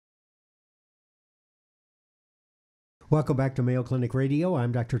Welcome back to Mayo Clinic Radio.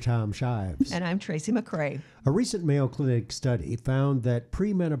 I'm Dr. Tom Shives. And I'm Tracy McCrae. A recent Mayo Clinic study found that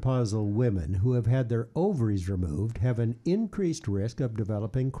premenopausal women who have had their ovaries removed have an increased risk of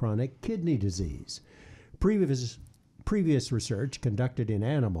developing chronic kidney disease. Previous research conducted in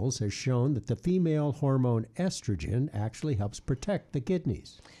animals has shown that the female hormone estrogen actually helps protect the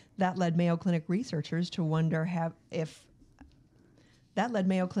kidneys. That led Mayo Clinic researchers to wonder how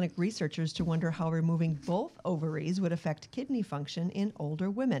removing both ovaries would affect kidney function in older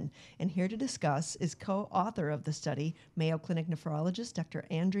women. And here to discuss is co-author of the study, Mayo Clinic nephrologist Dr.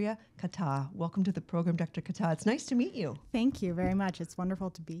 Andrea Kattah. Welcome to the program, Dr. Kattah. It's nice to meet you. Thank you very much. It's wonderful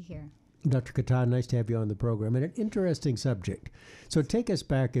to be here. Dr. Kattah, nice to have you on the program, and an interesting subject. So take us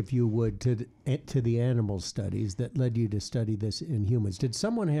back, if you would, to the animal studies that led you to study this in humans. Did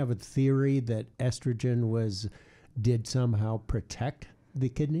someone have a theory that estrogen did somehow protect the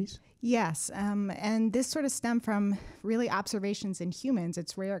kidneys? Yes, and this sort of stemmed from really observations in humans.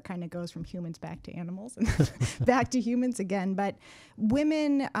 It's rare it kind of goes from humans back to animals and back to humans again. But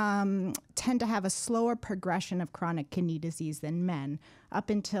women tend to have a slower progression of chronic kidney disease than men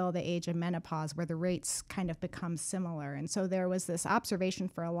up until the age of menopause, where the rates kind of become similar. And so there was this observation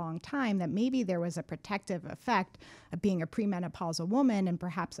for a long time that maybe there was a protective effect of being a premenopausal woman and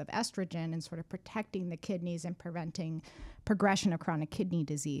perhaps of estrogen and sort of protecting the kidneys and preventing progression of chronic kidney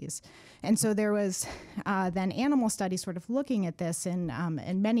disease. And so there was then animal studies sort of looking at this in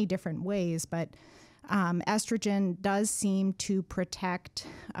many different ways, but estrogen does seem to protect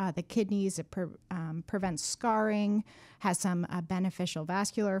the kidneys. It prevents scarring, has some beneficial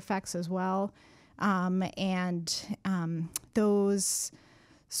vascular effects as well. Those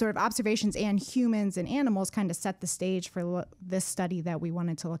sort of observations in humans and animals kind of set the stage for this study that we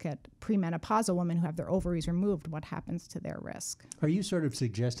wanted to look at premenopausal women who have their ovaries removed, what happens to their risk. Are you sort of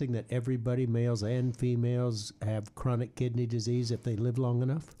suggesting that everybody, males and females, have chronic kidney disease if they live long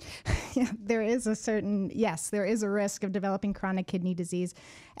enough? Yeah, there is a risk of developing chronic kidney disease.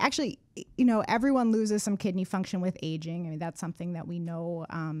 Actually, everyone loses some kidney function with aging. I mean, that's something that we know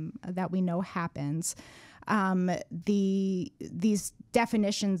happens. These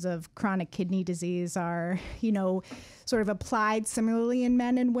definitions of chronic kidney disease are, sort of applied similarly in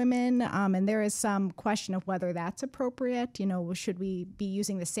men and women. And there is some question of whether that's appropriate. Should we be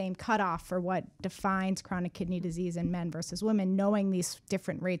using the same cutoff for what defines chronic kidney disease in men versus women, knowing these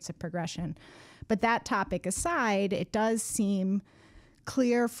different rates of progression? But that topic aside, it does seem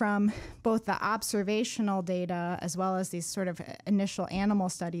clear from both the observational data as well as these sort of initial animal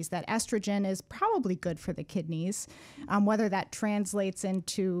studies that estrogen is probably good for the kidneys. Whether that translates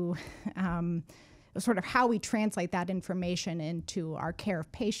into sort of how we translate that information into our care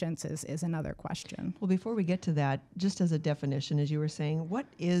of patients is another question. Well, before we get to that, just as a definition, as you were saying, what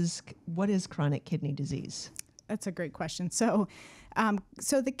is chronic kidney disease? That's a great question. So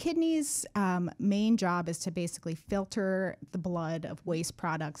the kidney's main job is to basically filter the blood of waste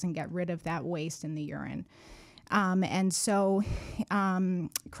products and get rid of that waste in the urine. And so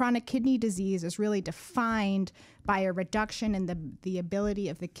chronic kidney disease is really defined by a reduction in the ability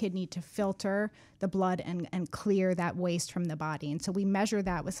of the kidney to filter the blood and clear that waste from the body. And so we measure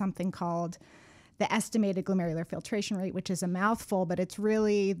that with something called the estimated glomerular filtration rate, which is a mouthful, but it's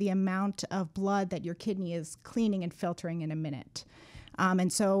really the amount of blood that your kidney is cleaning and filtering in a minute.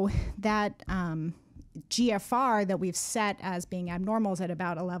 And so that GFR that we've set as being abnormal is at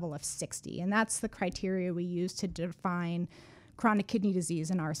about a level of 60. And that's the criteria we use to define chronic kidney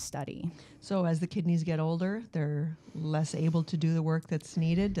disease in our study. So as the kidneys get older, they're less able to do the work that's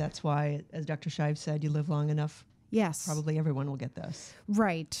needed. That's why, as Dr. Shives said, you live long enough. Yes. Probably everyone will get this.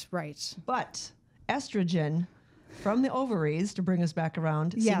 Right. But estrogen from the ovaries, to bring us back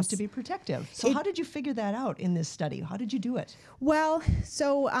around, seems to be protective. So how did you figure that out in this study? How did you do it? Well,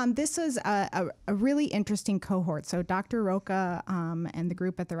 so this is a really interesting cohort. So Dr. Roca and the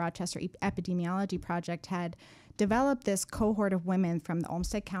group at the Rochester Epidemiology Project had developed this cohort of women from the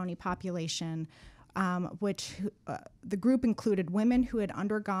Olmsted County population, which the group included women who had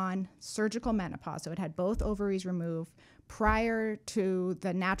undergone surgical menopause, so it had both ovaries removed prior to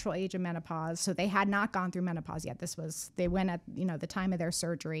the natural age of menopause. So they had not gone through menopause yet. They went at the time of their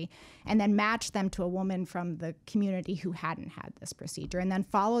surgery, and then matched them to a woman from the community who hadn't had this procedure, and then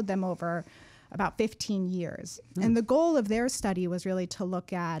followed them over about 15 years. And the goal of their study was really to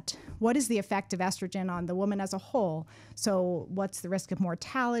look at what is the effect of estrogen on the woman as a whole. So what's the risk of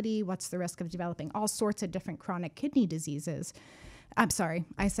mortality? What's the risk of developing all sorts of different chronic kidney diseases? I'm sorry,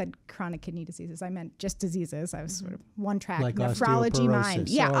 I said chronic kidney diseases. I meant just diseases. I was sort of one track. Like nephrology mind.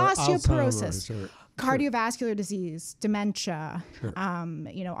 osteoporosis Yeah, or osteoporosis, Alzheimer's cardiovascular disease, dementia, Sure.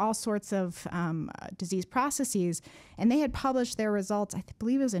 all sorts of disease processes. And they had published their results, I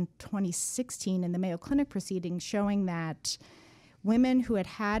believe it was in 2016 in the Mayo Clinic proceedings, showing that women who had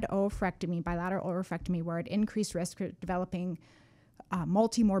had oophorectomy, bilateral oophorectomy, were at increased risk for developing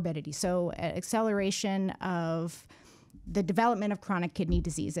multimorbidity, so acceleration of the development of chronic kidney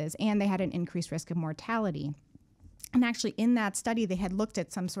diseases, and they had an increased risk of mortality. And actually in that study, they had looked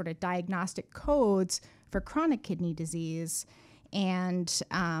at some sort of diagnostic codes for chronic kidney disease, and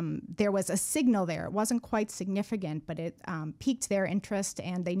there was a signal there. It wasn't quite significant, but it piqued their interest,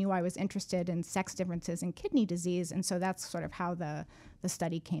 and they knew I was interested in sex differences in kidney disease, and so that's sort of how the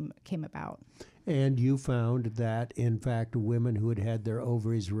study came about. And you found that, in fact, women who had had their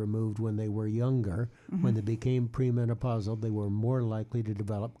ovaries removed when they were younger, when they became premenopausal, they were more likely to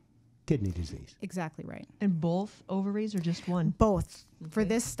develop kidney disease. Exactly right. And both ovaries or just one? Both. Okay. For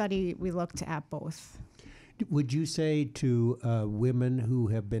this study, we looked at both. Would you say to women who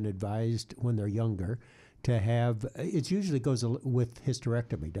have been advised when they're younger to have, it usually goes with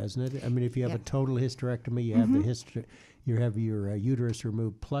hysterectomy, doesn't it? I mean, if you have a total hysterectomy, you have you have your uterus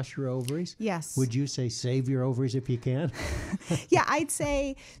removed plus your ovaries. Yes. Would you say save your ovaries if you can? Yeah, I'd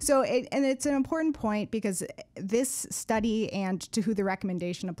say so. And it's an important point because this study and to who the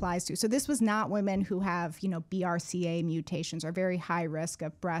recommendation applies to. So this was not women who have, BRCA mutations or very high risk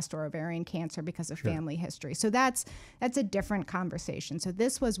of breast or ovarian cancer because of family history. So that's a different conversation. So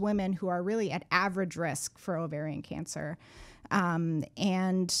this was women who are really at average risk for ovarian cancer.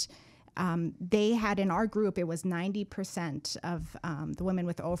 They had, in our group, it was 90% of the women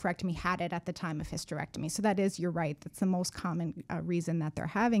with oophorectomy had it at the time of hysterectomy. So that is, you're right, that's the most common reason that they're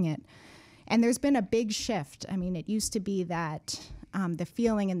having it. And there's been a big shift. I mean, it used to be that the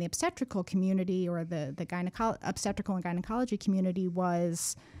feeling in the obstetrical community or the obstetrical and gynecology community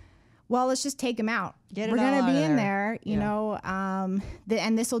was, well, let's just take them out. We're going to be in there, you know,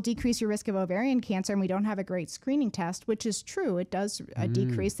 and this will decrease your risk of ovarian cancer. And we don't have a great screening test, which is true. It does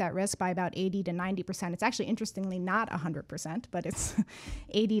decrease that risk by about 80 to 90%. It's actually, interestingly, not 100%, but it's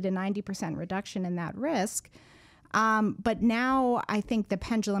 80 to 90% reduction in that risk. But now I think the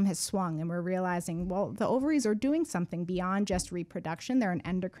pendulum has swung and we're realizing, well, the ovaries are doing something beyond just reproduction. They're an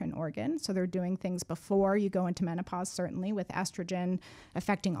endocrine organ. So they're doing things before you go into menopause, certainly with estrogen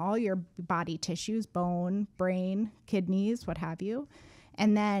affecting all your body tissues, bone, brain, kidneys, what have you.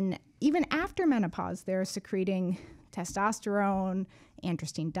 And then even after menopause, they're secreting testosterone,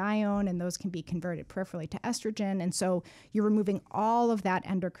 androstenedione, and those can be converted peripherally to estrogen. And so you're removing all of that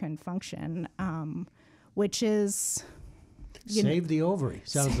endocrine function, which is... Save the ovary,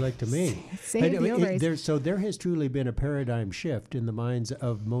 sounds like to me. Save the ovaries. So there has truly been a paradigm shift in the minds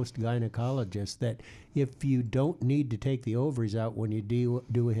of most gynecologists that if you don't need to take the ovaries out when you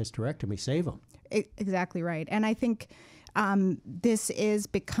do a hysterectomy, save them. Exactly right. And I think this is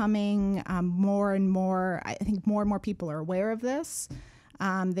becoming more and more, I think more and more people are aware of this.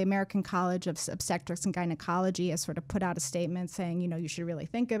 The American College of Obstetrics and Gynecology has sort of put out a statement saying, you should really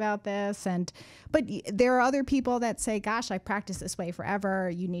think about this. But there are other people that say, gosh, I practiced this way forever.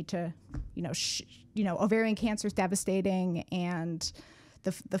 You need to, ovarian cancer is devastating. And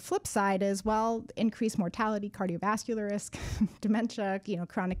the flip side is, well, increased mortality, cardiovascular risk, dementia,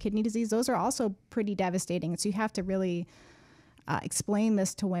 chronic kidney disease. Those are also pretty devastating. And so you have to really explain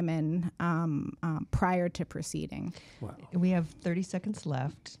this to women prior to proceeding. Wow. We have 30 seconds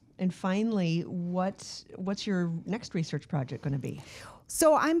left. And finally, what's your next research project going to be?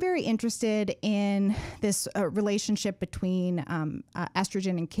 So I'm very interested in this relationship between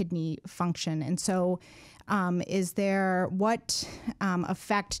estrogen and kidney function. And so what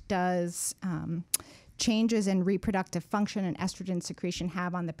effect does changes in reproductive function and estrogen secretion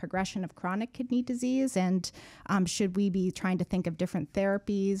have on the progression of chronic kidney disease? And should we be trying to think of different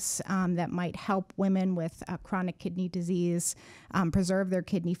therapies that might help women with chronic kidney disease preserve their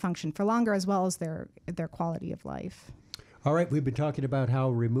kidney function for longer, as well as their quality of life? All right, we've been talking about how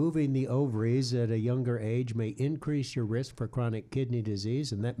removing the ovaries at a younger age may increase your risk for chronic kidney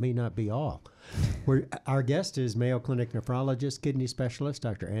disease, and that may not be all. Our guest is Mayo Clinic nephrologist, kidney specialist,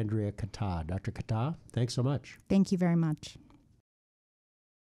 Dr. Andrea Kattah. Dr. Kattah, thanks so much. Thank you very much.